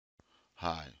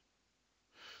Hi.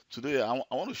 Today I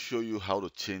want to show you how to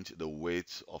change the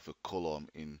weight of a column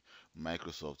in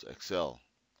Microsoft Excel.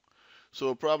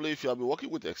 So probably if you have been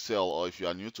working with Excel or if you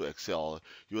are new to Excel,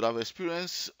 you would have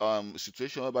experienced a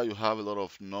situation whereby you have a lot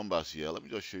of numbers here. Let me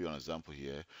just show you an example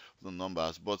here of the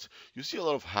numbers, but you see a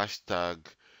lot of hashtag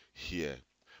here.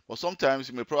 But sometimes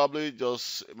you may probably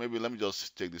just, maybe let me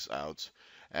just take this out,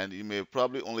 and you may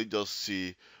probably only just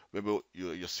see, maybe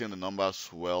you're seeing the numbers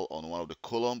well on one of the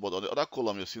column, but on the other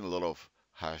column you're seeing a lot of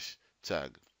hashtag.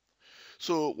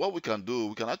 So what we can do,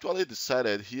 we can actually decide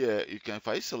it here. You can, if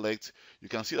I select, you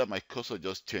can see that my cursor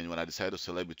just changed when I decide to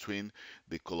select between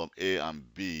the column A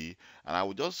and B, and I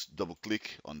will just double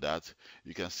click on that.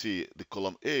 You can see the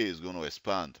column A is going to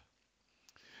expand.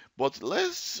 But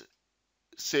let's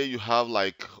say you have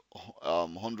like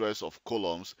hundreds of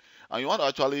columns, and you want to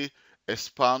actually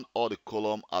expand all the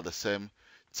column at the same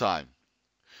time.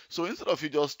 So instead of you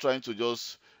just trying to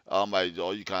just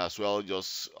or you can as well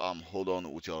just hold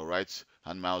on with your right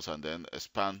hand mouse and then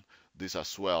expand this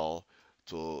as well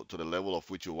to the level of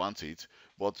which you want it.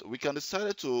 But we can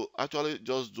decide to actually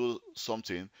just do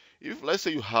something. If let's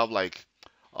say you have like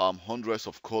hundreds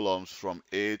of columns from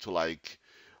A to like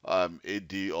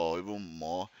AD or even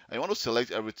more, and you want to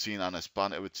select everything and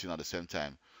expand everything at the same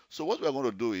time. So what we're going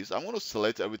to do is I'm going to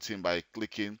select everything by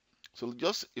clicking. So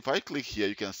just if I click here,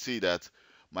 you can see that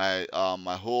my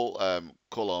whole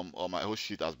column or my whole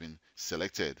sheet has been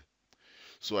selected.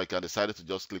 So I can decide to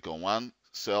just click on one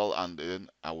cell and then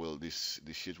this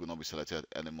sheet will not be selected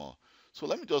anymore. So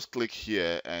let me just click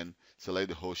here and select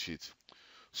the whole sheet.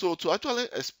 So to actually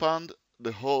expand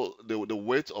the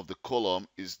weight of the column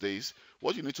is this.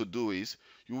 What you need to do is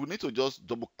you will need to just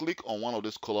double click on one of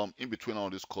this column in between all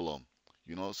this column.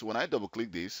 So when I double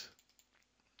click this,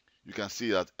 you can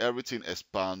see that everything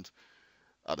expands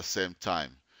at the same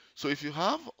time. So if you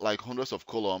have like hundreds of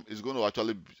columns, it's going to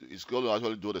actually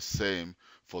do the same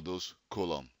for those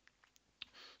columns.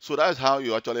 So that's how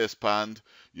you actually expand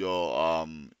your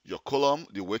column,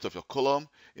 the weight of your column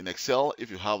in Excel.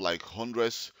 If you have like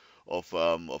hundreds of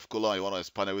column, you want to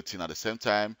expand everything at the same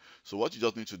time. So what you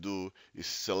just need to do is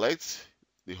select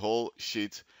the whole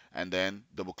sheet and then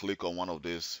double click on one of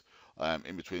these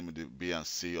in between the B and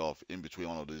C of in between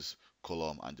one of these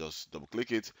column and just double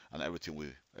click it and everything will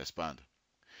expand.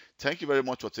 Thank you very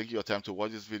much for taking your time to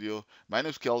watch this video. My name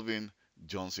is Kelvin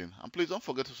Johnson, and please don't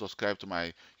forget to subscribe to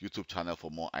my YouTube channel for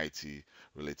more IT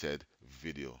related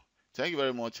video. Thank you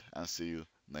very much and see you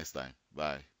next time.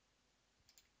 Bye.